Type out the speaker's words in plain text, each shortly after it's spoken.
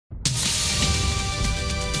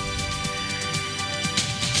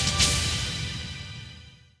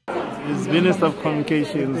as Minister of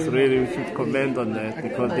Communications, really we should comment on that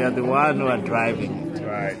because they are the one who are driving it.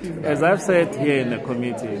 Right. As I've said here in the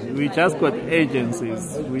committee, we just got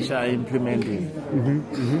agencies which are implementing.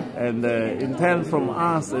 And in turn from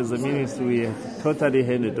us as a ministry, we have totally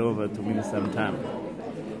handed over to Minister Mtam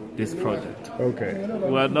this project. Okay.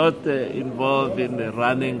 We are not involved in the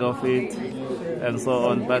running of it and so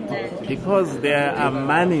on, but because there are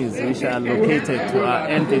monies which are allocated to our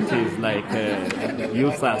entities like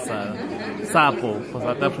USASA, SAPO for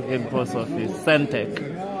South African Post Office,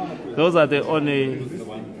 Centec, those are the only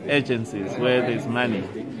agencies where there's money.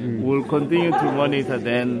 We'll continue to monitor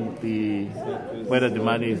then whether the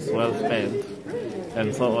money is well spent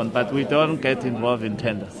and so on, but we don't get involved in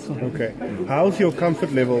tenders. Okay. How's your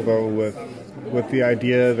comfort level though with the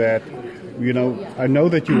idea that, you know, I know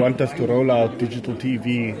that you want us to roll out digital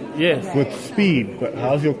TV with speed, but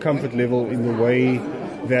how's your comfort level in the way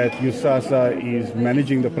that USASA is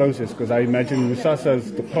managing the process? Because I imagine USASA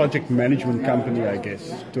is the project management company, I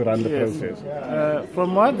guess, to run the process.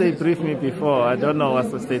 From what they briefed me before, I don't know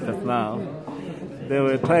what's the status now, they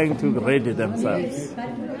were trying to ready themselves.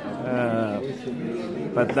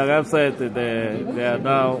 But like I've said, they are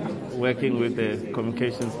now working with the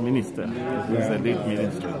communications minister, who's the lead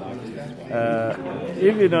ministry.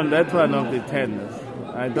 Even on that one of the tenders,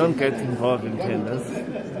 I don't get involved in tenders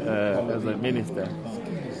as a minister.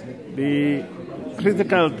 The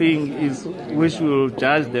critical thing is which will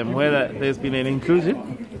judge them whether there's been an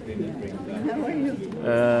inclusion.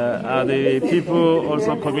 Are the people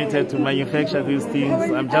also committed to manufacture these things?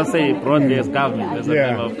 I'm just saying broadly as government, as a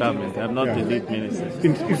member of government. I'm not the lead minister.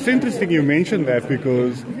 It's interesting you mentioned that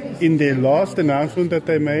because in their last announcement that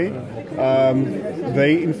they made,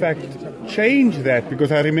 they in fact changed that,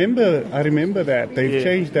 because I remember that they've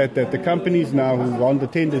changed that the companies now who won the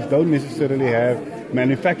tenders don't necessarily have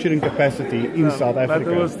manufacturing capacity in South Africa. But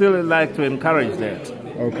we would still like to encourage that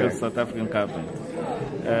as South African government.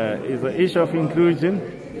 It's an issue of inclusion.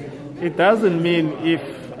 It doesn't mean if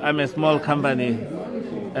I'm a small company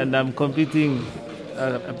and I'm competing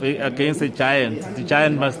against a giant, the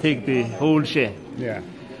giant must take the whole share. Yeah.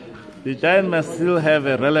 The giant must still have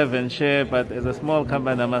a relevant share, but as a small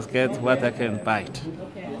company I must get what I can bite.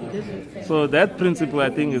 So that principle I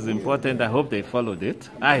think is important. I hope they followed it.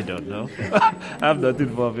 I don't know. I'm not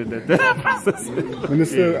involved in that process.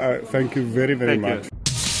 Minister, thank you very, very much.